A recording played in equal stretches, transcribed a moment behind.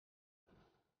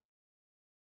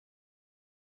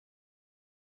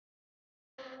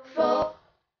for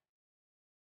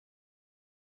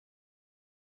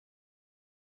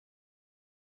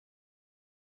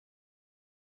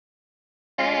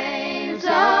days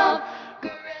of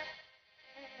grace.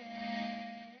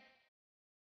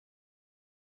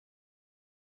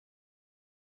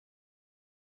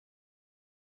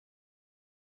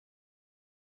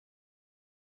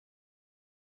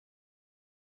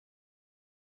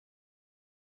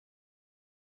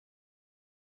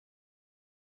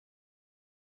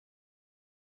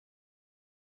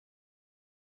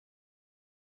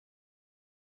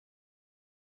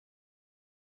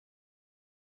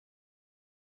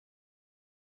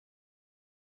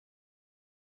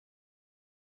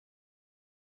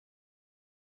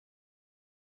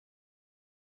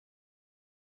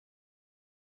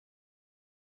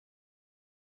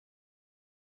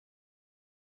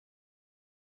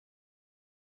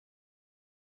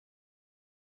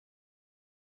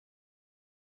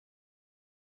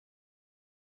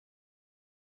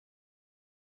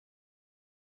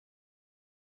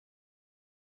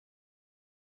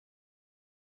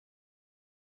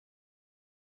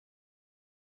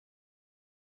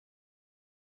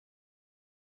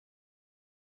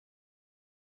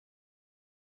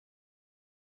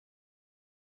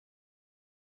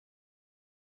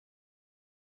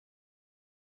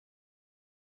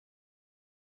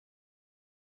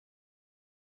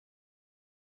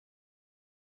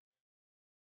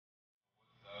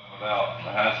 Without the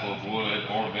hassle of wood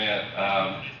or vent.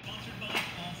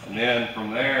 And then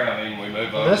from there, I mean, we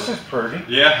move over. This is pretty.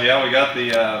 Yeah, we got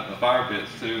the fire pits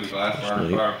too, the glass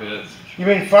burner fire pits. You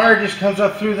mean fire just comes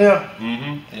up through them?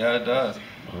 Mm-hmm. Yeah, it does.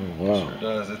 Oh, wow. It sure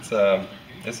does.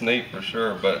 It's neat for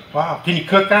sure, but. Wow. Can you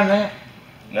cook on that?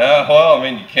 No, well, I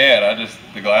mean, you can.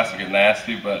 The glass will get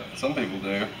nasty, but some people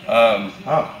do.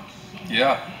 Oh.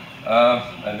 Yeah.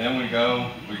 And then we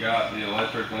got the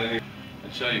electric linear.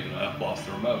 I'd show you, but I've lost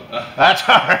the remote. That's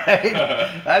all right.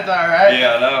 That's all right.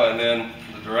 Yeah, I know. And then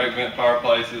the direct vent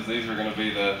fireplaces. These are going to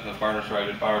be the furnace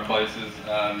rated fireplaces.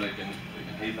 They can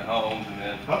heat the homes, and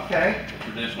then Okay. the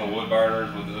traditional wood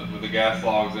burners with the gas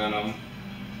logs in them.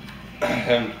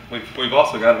 And we've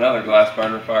also got another glass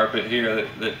burner fire pit here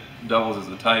that doubles as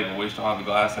a table. We just don't have the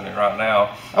glass in it right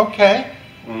now. Okay.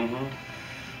 Mm-hmm.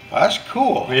 That's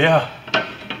cool. Yeah.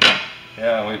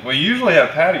 Yeah, we usually have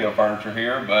patio furniture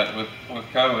here, but with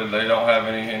COVID, they don't have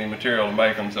any material to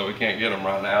make them, so we can't get them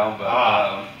right now.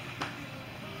 But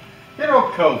Good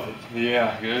old COVID.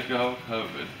 yeah, good old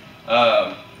COVID.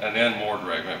 And then more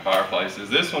direct vent fireplaces.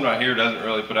 This one right here doesn't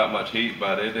really put out much heat,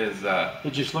 but it is.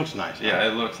 It just looks nice. Yeah,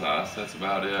 it looks nice. That's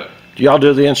about it. Do y'all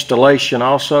do the installation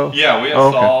also? Yeah, we Okay.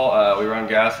 install. We run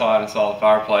gas line, install the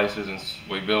fireplaces, and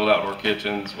we build outdoor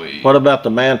kitchens. What about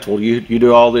the mantle? You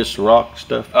do all this rock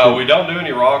stuff too? We don't do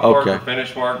any rock work Okay. or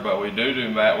finish work, but we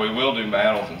will do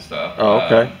mantles and stuff. Oh,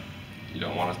 okay. You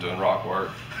don't want us doing rock work.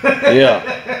 Yeah.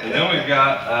 And then we've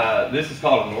got, this is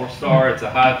called a North Star. It's a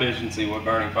high efficiency wood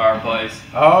burning fireplace.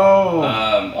 Oh.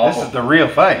 This is the real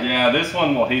thing. Yeah, this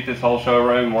one will heat this whole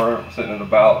showroom. We're sitting at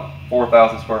about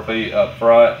 4,000 square feet up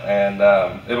front, and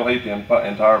it'll heat the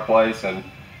entire place. And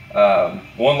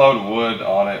one load of wood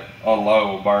on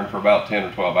low will burn for about 10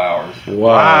 or 12 hours.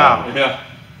 Wow. Yeah.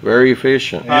 Very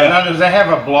efficient. Yeah. Now, does that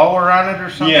have a blower on it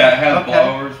or something? Yeah, it has Okay.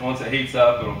 blowers. Once it heats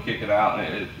up, it'll kick it out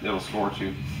and it'll scorch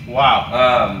you.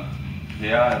 Wow.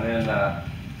 Yeah, and then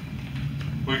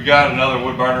we've got another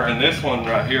wood burner, and this one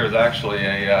right here is actually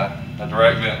a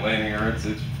direct vent linear.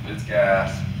 It's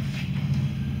gas.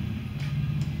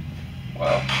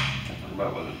 Well, the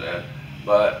remote wasn't dead,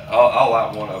 but I'll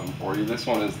light one of them for you. This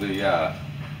one is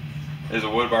is a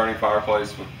wood burning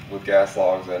fireplace with gas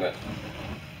logs in it.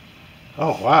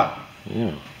 Oh, wow.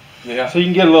 Yeah. Yeah. So you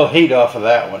can get a little heat off of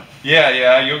that one.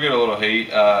 Yeah, you'll get a little heat.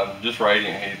 Just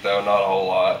radiant heat though, not a whole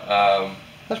lot.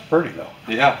 That's pretty though.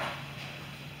 Yeah.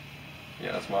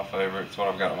 Yeah, that's my favorite. It's what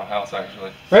I've got in my house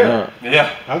actually. Really?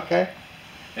 Yeah. Okay.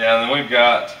 Yeah, and then we've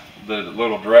got the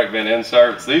little direct vent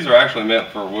inserts. These are actually meant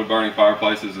for wood burning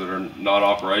fireplaces that are not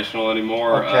operational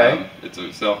anymore. Okay. It's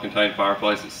a self-contained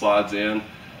fireplace that slides in.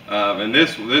 And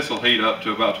this will heat up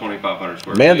to about 2,500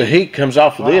 square feet. Man, the heat comes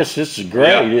off of this. This is great,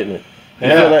 Yeah. isn't it? You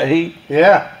Yeah. feel that heat?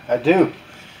 Yeah, I do.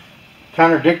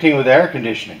 Contradicting with air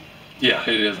conditioning. Yeah,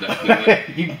 it is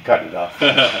definitely. You can cut it off.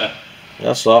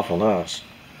 That's awful nice.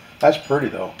 That's pretty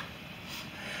though.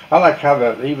 I like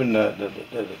how even the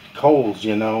coals,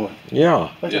 you know. Yeah.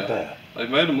 Look Yeah. at that. They've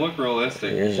made them look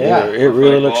realistic. Yeah. It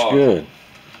really Fake looks logs. good.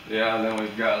 Yeah, and then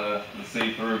we've got the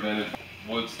see-through vented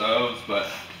wood stoves, but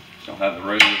don't have the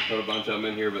room to put a bunch of them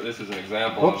in here. But this is an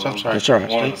example Oops, of I'm them. sorry. That's all right.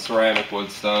 One of the ceramic wood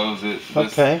stoves.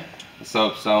 Okay. The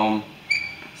soapstone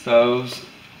stoves.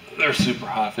 they're super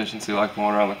high efficiency, like the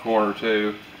one around the corner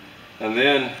too. And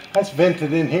then That's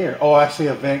vented in here. Oh, I see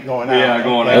a vent going out. Yeah,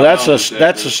 going Okay. out. Now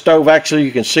that's a stove. Actually,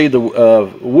 you can see the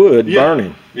wood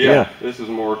burning. Yeah, this is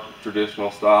more traditional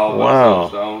style. Wow.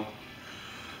 Stone.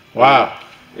 Wow.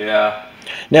 Yeah.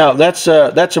 Now that's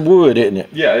a wood, isn't it?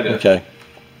 Yeah, it is. Okay.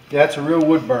 Yeah, that's a real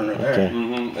wood burner there. Okay.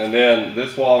 And then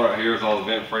this wall right here is all the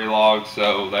vent-free logs,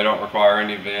 so they don't require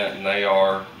any vent, and they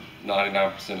are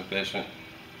 99% efficient,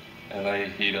 and they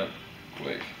heat up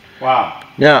quick. Wow.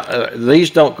 Now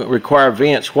these don't require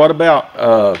vents. What about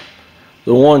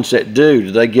the ones that do?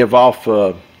 Do they give off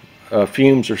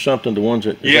fumes or something? The ones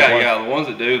that Yeah, the ones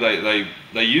that do,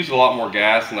 they use a lot more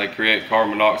gas and they create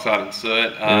carbon monoxide and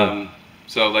soot.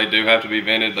 So they do have to be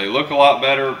vented. They look a lot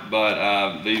better,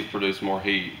 but these produce more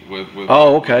heat with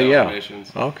Oh, okay, with yeah.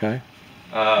 emissions. Okay.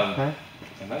 And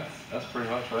that's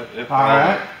pretty much it. All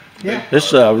right. Yeah. This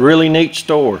is a really neat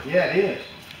store. Yeah, it is.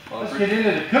 Let's get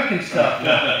into the cooking stuff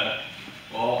now.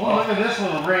 Well, look at this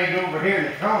little rig over here in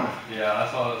the corner. Yeah,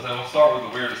 that's what I was saying. We'll start with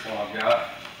the weirdest one I've got.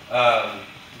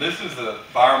 This is the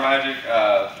Fire Magic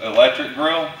electric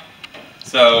grill.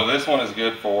 So this one is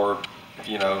good for,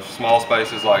 you know, small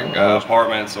spaces like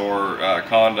apartments or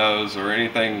condos or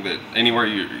anything that anywhere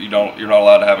you're not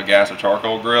allowed to have a gas or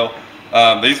charcoal grill.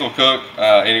 These will cook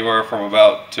anywhere from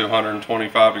about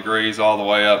 225 degrees all the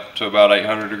way up to about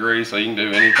 800 degrees, so you can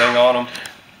do anything on them.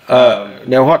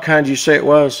 Now, what kind did you say it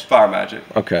was? Fire Magic.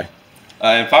 Okay.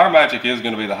 And Fire Magic is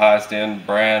going to be the highest end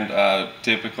brand,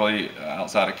 typically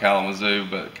outside of Kalamazoo,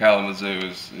 but Kalamazoo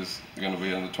is going to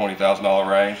be in the $20,000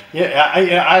 range. Yeah,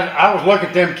 I was looking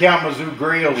at them Kalamazoo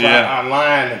grills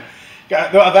online. And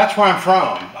that's where I'm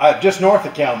from, just north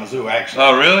of Kalamazoo, actually.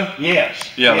 Oh, really?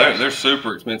 Yes. Yeah, yes. They're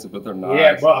super expensive, but they're nice.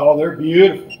 Yeah, but they're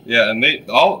beautiful. Yeah, and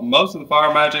most of the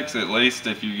Fire Magics, at least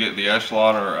if you get the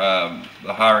Echelon or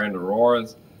the higher end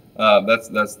Auroras, that's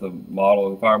the model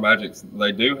of the Fire Magics.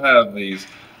 They do have these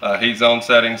heat zone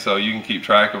settings, so you can keep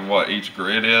track of what each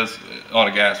grid is on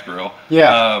a gas grill.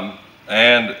 Yeah.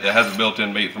 And it has a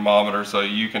built-in meat thermometer, so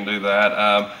you can do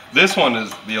that. This one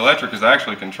the electric is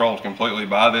actually controlled completely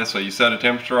by this, so you set a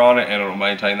temperature on it and it'll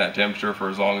maintain that temperature for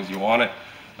as long as you want it.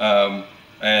 And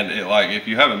if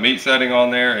you have a meat setting on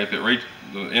there, if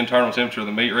the internal temperature of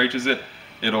the meat reaches it,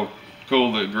 it'll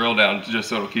cool the grill down just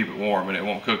so it'll keep it warm and it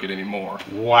won't cook it anymore.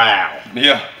 Wow.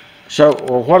 Yeah. So,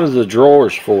 what are the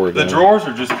drawers for? The drawers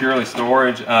are just purely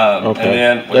storage. Okay. And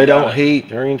then they don't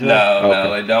heat or anything?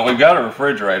 No, they don't. We've got a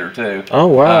refrigerator too. Oh,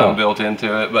 wow. Built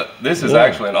into it, but this is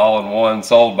actually an all-in-one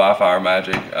sold by Fire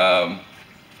Magic.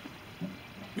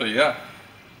 But yeah,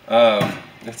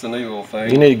 it's a neat little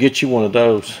thing. You need to get you one of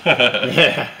those.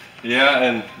 Yeah. Yeah,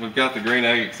 and we've got the green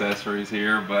egg accessories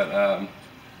here, but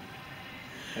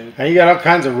And you got all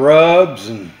kinds of rubs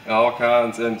and all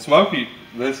kinds. And Smoky,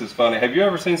 this is funny. Have you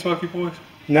ever seen Smoky Boys?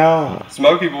 no.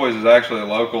 Smoky Boys is actually a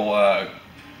local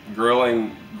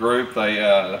grilling group.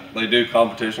 They do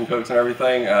competition cooks and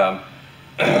everything.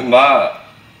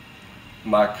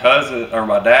 My cousin or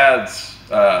my dad's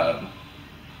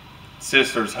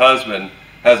sister's husband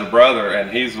has a brother, and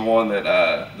he's the one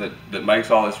that makes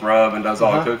all this rub and does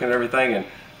all the cooking and everything. And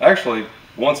actually,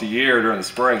 once a year during the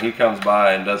spring, he comes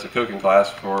by and does a cooking class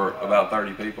for about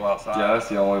 30 people outside. Yeah, that's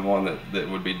the only one that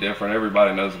would be different.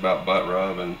 Everybody knows about butt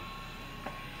rub, and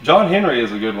John Henry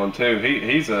is a good one too.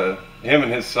 Him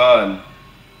and his son.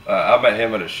 I met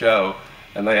him at a show,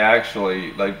 and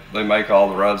they make all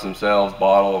the rubs themselves,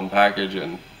 bottle them, package,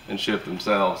 and ship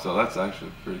themselves. So that's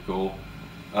actually pretty cool.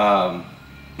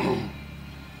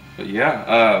 But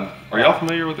yeah, are y'all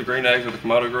familiar with the green eggs or the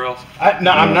Komodo grills?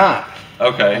 No, I'm not.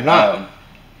 Okay. I'm not.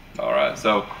 All right.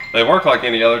 So they work like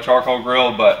any other charcoal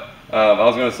grill, but I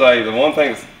was going to say the one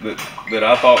thing that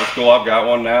I thought was cool. I've got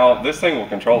one now. This thing will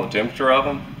control the temperature of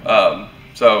them,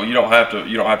 so you don't have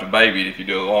to baby it if you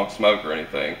do a long smoke or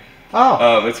anything.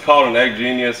 Oh. It's called an Egg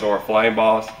Genius or a Flame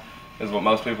Boss, is what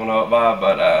most people know it by.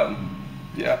 But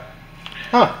yeah.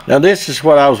 Huh. Now, this is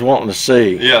what I was wanting to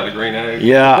see. Yeah, the green egg.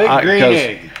 Yeah, Big green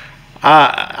egg.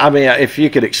 I mean, if you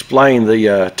could explain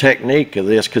the technique of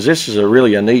this, because this is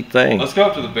really a neat thing. Let's go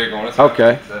up to the bigger one. It's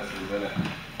Okay. got accessories in it.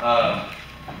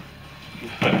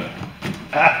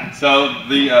 So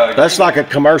the That's like a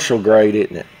commercial grade,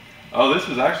 isn't it? oh, this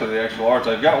is actually the extra large.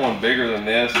 They've got one bigger than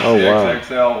this. It's Oh, the wow.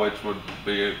 XXL, which would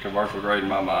be a commercial grade in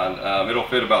my mind. It'll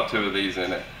fit about 2 of these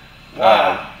in it.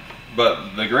 Wow.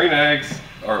 But the green eggs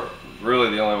are really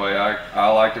the only way I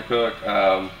like to cook.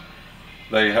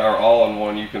 They are all in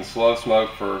one. You can slow smoke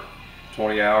for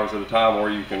 20 hours at a time, or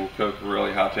you can cook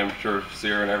really high temperature,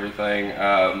 sear and everything.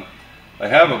 They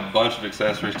have a bunch of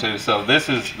accessories too. So this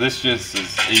just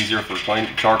is easier for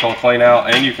charcoal clean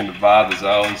out, and you can divide the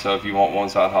zone. So if you want one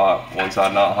side hot, one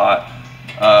side not hot.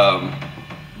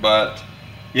 But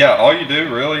yeah, all you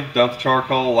do really, dump the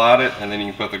charcoal, light it, and then you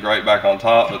can put the grate back on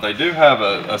top. But they do have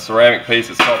a ceramic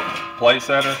piece. It's called a plate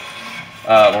setter,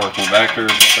 or a convector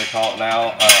is what they call it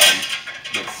now,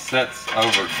 that sets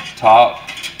over top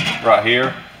right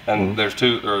here. And there's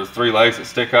 2 or 3 legs that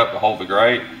stick up to hold the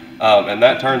grate. And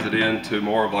that turns it into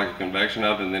more of like a convection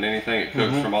oven than anything. It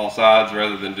cooks from all sides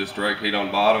rather than just direct heat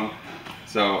on bottom.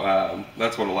 So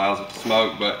that's what allows it to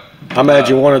smoke. But I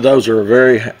imagine one of those are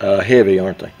very heavy,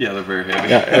 aren't they? yeah, they're very heavy.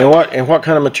 Yeah. And what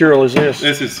kind of material is this?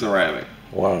 This is ceramic.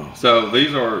 Wow. So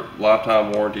these are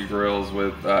lifetime warranty grills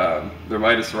with they're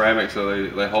made of ceramic, so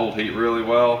they hold heat really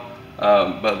well.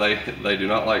 But they do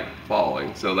not like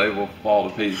falling, so they will fall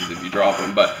to pieces if you drop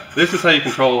them. But this is how you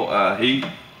control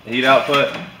heat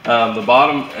output. The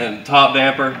bottom and top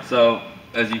damper. So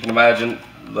as you can imagine,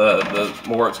 the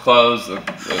more it's closed,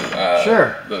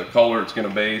 the colder it's going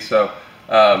to be. So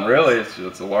really,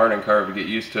 it's a learning curve to get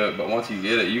used to it. But once you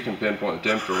get it, you can pinpoint the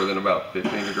temperature within about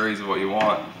 15 degrees of what you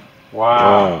want.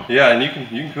 Wow. Yeah, and you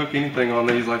can cook anything on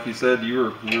these. Like you said, you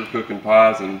were cooking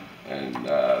pies and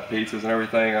pizzas and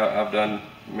everything. I've done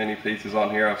many pizzas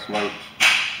on here. I've smoked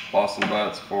Boston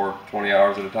butts for 20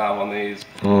 hours at a time on these.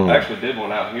 I actually did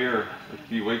one out here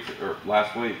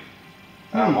last week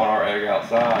on our egg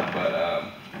outside. But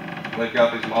they've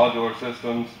got these modular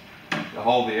systems to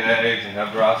hold the eggs and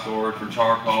have dry storage for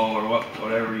charcoal or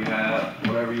whatever you have,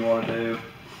 whatever you want to do.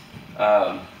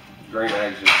 Green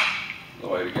eggs is the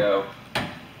way to go.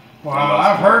 Well,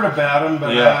 I've heard about them,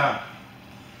 but yeah.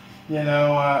 You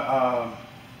know,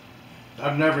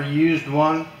 I've never used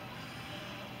one.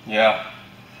 Yeah.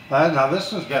 Now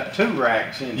this one's got 2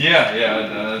 racks in it. Yeah, it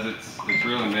does. It's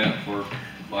really meant for,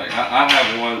 like, I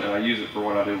have one and I use it for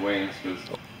when I do wings, because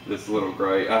this little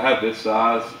grate, I have this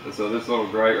size, so this little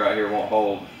grate right here won't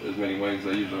hold as many wings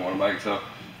as I usually want to make. So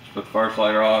just put the first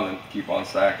layer on and keep on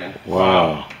stacking.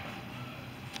 Wow.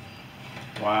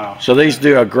 Wow. So these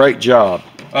do a great job.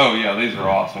 Oh yeah, these are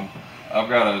awesome. I've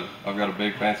got a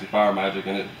big fancy Fire Magic,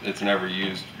 and it's never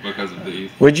used because of these.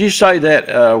 Would you say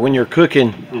that when you're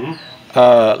cooking,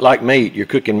 like meat, you're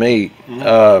cooking meat,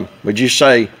 would you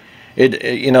say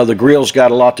the grill's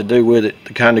got a lot to do with it,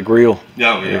 the kind of grill?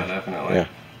 Oh yeah, definitely. Yeah.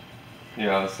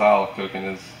 Yeah, the style of cooking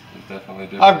is definitely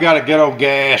different. I've got a good old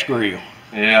gas grill.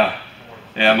 Yeah,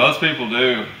 most people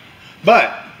do.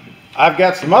 But I've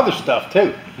got some other stuff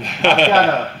too.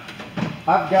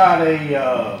 I've got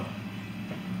a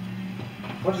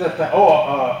what is that thing?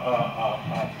 Oh,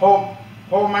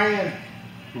 poor man.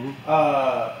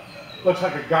 Looks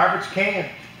like a garbage can.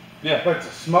 Yeah. But it's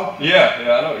a smoke. Yeah,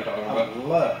 I know what you're talking I about.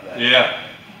 love that. Yeah.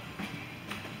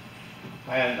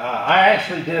 And I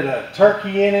actually did a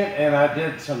turkey in it, and I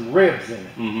did some ribs in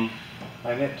it.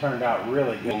 And it turned out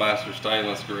really good. Brewmaster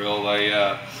stainless grill.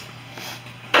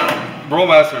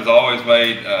 Brewmaster's always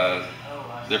made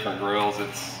different grills.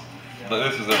 This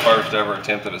is their first ever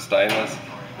attempt at a stainless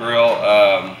grill.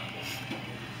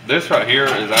 This right here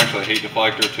is actually a heat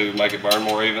deflector to make it burn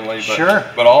more evenly.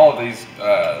 But, But all these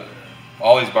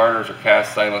burners are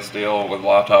cast stainless steel with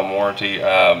lifetime warranty.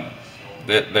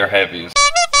 They're heavy.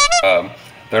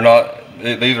 They're not.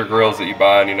 These are grills that you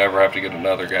buy and you never have to get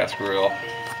another gas grill.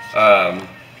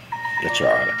 That's all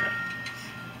right.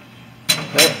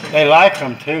 Okay. They like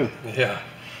them too. Yeah.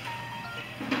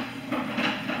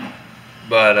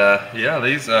 But yeah,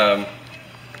 these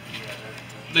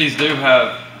do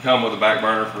come with a back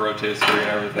burner for rotisserie and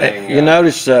everything. You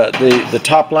notice the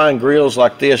top line grills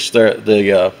like this,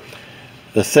 the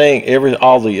thing,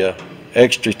 all the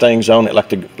extra things on it, like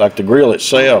the grill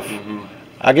itself.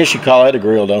 I guess you call that a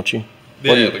grill, don't you?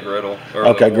 Yeah, the griddle.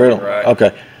 Okay, griddle. Rack.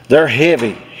 Okay, they're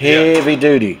heavy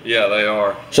duty. Yeah, they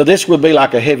are. So this would be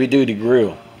like a heavy duty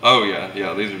grill. Oh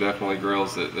yeah. These are definitely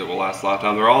grills that will last a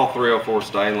lifetime. They're all 304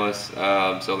 stainless,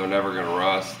 so they're never going to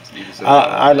rust.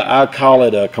 I call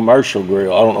it a commercial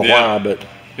grill. I don't know why, but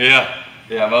yeah,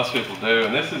 most people do.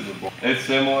 And it's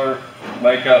similar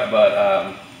makeup,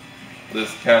 but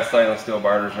this cast stainless steel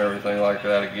burners and everything like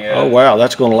that again. Oh wow,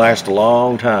 that's going to last a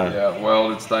long time. Yeah,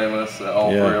 welded stainless,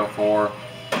 all 304,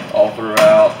 all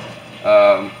throughout.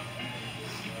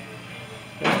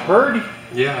 It's pretty.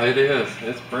 Yeah, it is.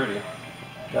 It's pretty.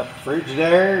 Got the fridge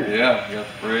there. Yeah, you got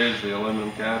the fridge, the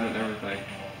aluminum cabinet, and everything.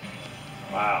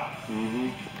 Wow.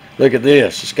 Look at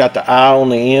this. It's got the eye on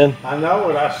the end. I know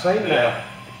it. I've seen that.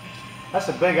 That's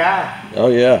a big eye. Oh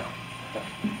yeah.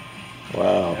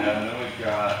 Wow. And then we've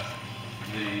got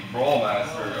the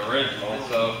Brewmaster original.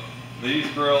 So these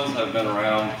grills have been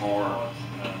around for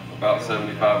about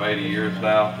 75, 80 years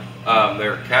now.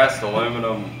 They're cast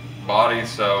aluminum bodies,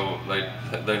 so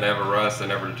they never rust, they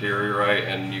never deteriorate,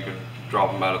 and you could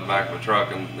drop them out of the back of a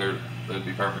truck and they'd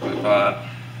be perfectly fine.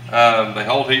 They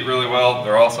hold heat really well.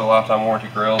 They're also lifetime warranty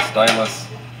grills, stainless,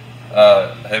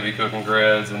 heavy cooking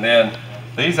grids, and then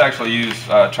these actually use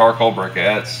charcoal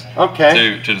briquettes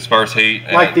to disperse heat.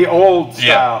 Like the old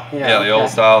style. Yeah, the old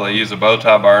style. They use a bow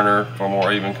tie burner for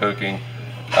more even cooking.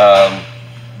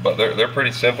 But they're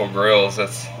pretty simple grills.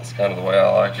 That's kind of the way I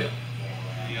like it.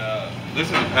 This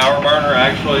is a power burner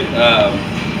actually.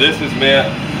 This is meant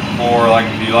for like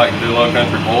if you like to do low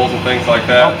country bowls and things like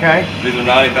that. Okay. These are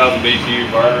 90,000 BTU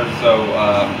burners, so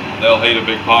they'll heat a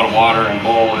big pot of water and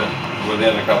boil it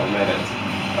within a couple minutes.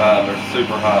 They're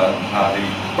super high heat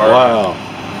burners. Wow.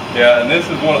 Yeah, and this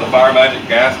is one of the Fire Magic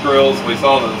gas grills. We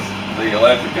saw the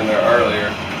electric in there earlier.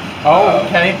 Oh,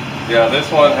 okay. Yeah, this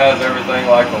one has everything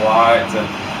like the lights, and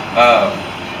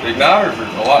the igniters are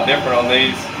a lot different on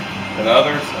these than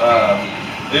others.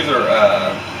 These are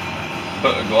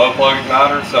a glow plug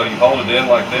igniter, so you hold it in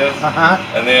like this,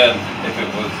 and then if it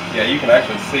was, you can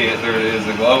actually see it. There is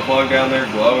a glow plug down there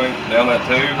glowing down that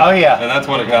tube. Oh yeah. And that's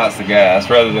what ignites the gas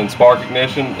rather than spark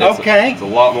ignition. It's a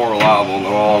lot more reliable in the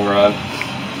long run.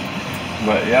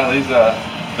 But yeah, these are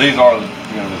going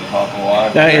to be the top of the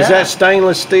line. Now, is that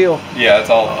stainless steel? Yeah, it's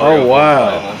all. Oh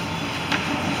wow.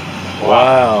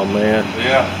 Wow, man.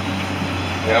 Yeah.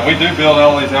 Yeah, we do build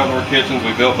all these outdoor kitchens.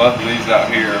 We built both of these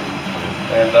out here.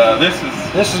 And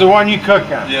this is the one you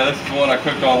cooked on. Yeah, this is the one I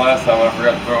cooked on last time. I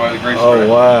forgot to throw away the grease. Oh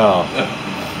wow.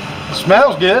 It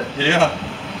smells good. Yeah.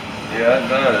 Yeah, it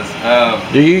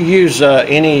does. Do you use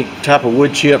any type of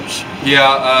wood chips?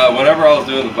 Yeah, whenever I was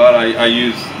doing the butt, I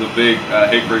use the big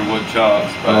hickory wood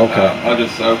chunks. But I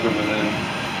just soak them and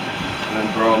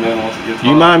then throw them in once it gets hot.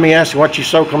 You mind me asking what you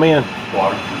soak them in?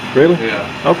 Water. Really? Yeah.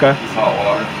 Okay. It's hot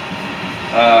water.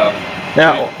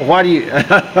 Now, why do you?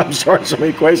 I'm sorry, so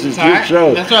many questions. Good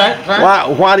show. That's all right.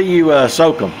 Why do you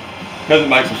soak them? Because it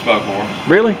makes them smoke more.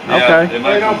 Really? Yeah, Okay.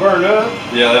 They don't burn up.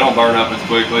 Yeah, they don't burn up as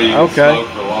quickly. You can smoke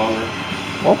for longer.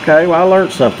 Okay. Well, I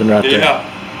learned something right there. Yeah.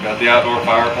 Got the outdoor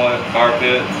fire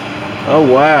pits. Oh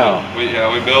wow. We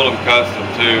build them custom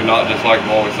too, not just like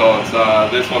the one we saw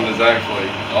inside. This one is actually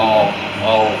all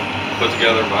put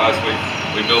together by us.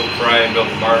 We built the frame, built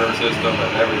the burner system,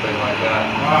 and everything like that.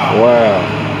 Wow.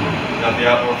 Got the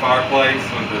outdoor fireplace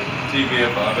with the TV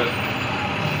above it.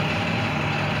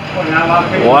 Well, now a lot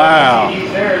of people Wow.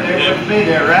 He's there, they wouldn't be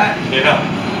there, right? Yeah.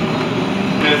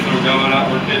 This will go in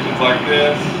outdoor kitchens like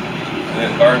this,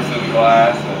 and it burns through the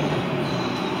glass.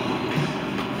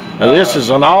 Now this is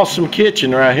an awesome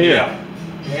kitchen right here. Yeah.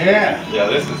 Yeah,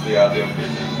 this is the ideal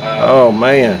kitchen. Oh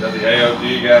man. Got the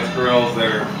AOG gas grills.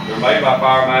 They're made by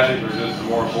Fire Magic. They're just a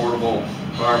more affordable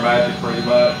Fire Magic, pretty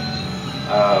much,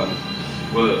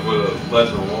 with a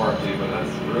lesser warranty. But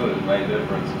that's really the main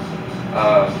difference.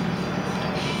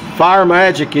 Fire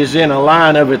Magic is in a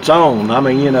line of its own. I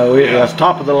mean, it's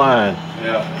top of the line.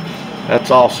 Yeah.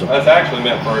 That's awesome. That's actually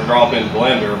meant for a drop-in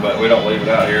blender, but we don't leave it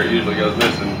out here. It usually goes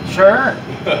missing. Sure.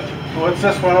 What's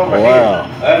this one over Wow.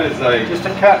 here? That is Just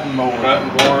a cutting board. cutting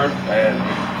board, and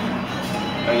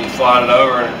you slide it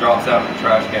over, and it drops out in the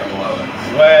trash can below it.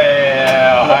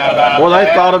 Well, how about Well, they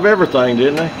that? thought of everything,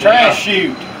 didn't they? Trash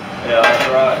chute. Yeah, that's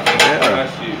right. Yeah.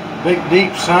 Trash chute. Big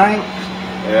deep sink.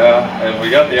 Yeah, and we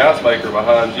got the ice maker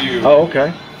behind you. Oh,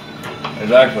 okay.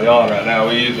 It's actually on right now.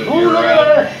 We use it Ooh, year look round.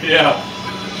 at that. Yeah,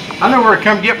 I know where to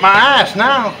come get my ice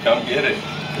now. come get it.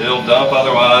 It'll dump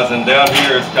otherwise, and down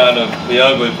here is kind of the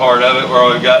ugly part of it,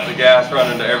 where we've got the gas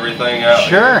running to everything out.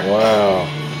 Sure. Wow.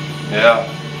 Yeah.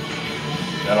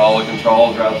 Got all the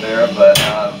controls right there, but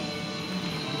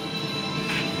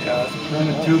yeah. Run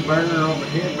a two burner over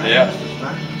here, man. Yeah.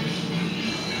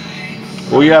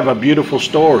 Well, you have a beautiful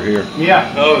store here.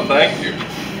 Yeah. Oh, thank you.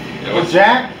 Yeah, Well,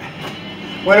 Jack,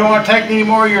 we don't want to take any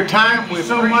more of your time. Thank you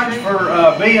so much for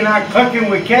being out cooking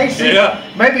with Casey. Yeah.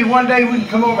 Maybe one day we can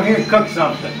come over here and cook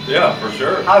something. Yeah, for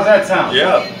sure. How's that sound?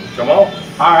 Yeah, come on.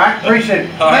 All right, appreciate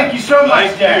it. All right. Thank you so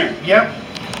much, Thank Jack. you. Yep.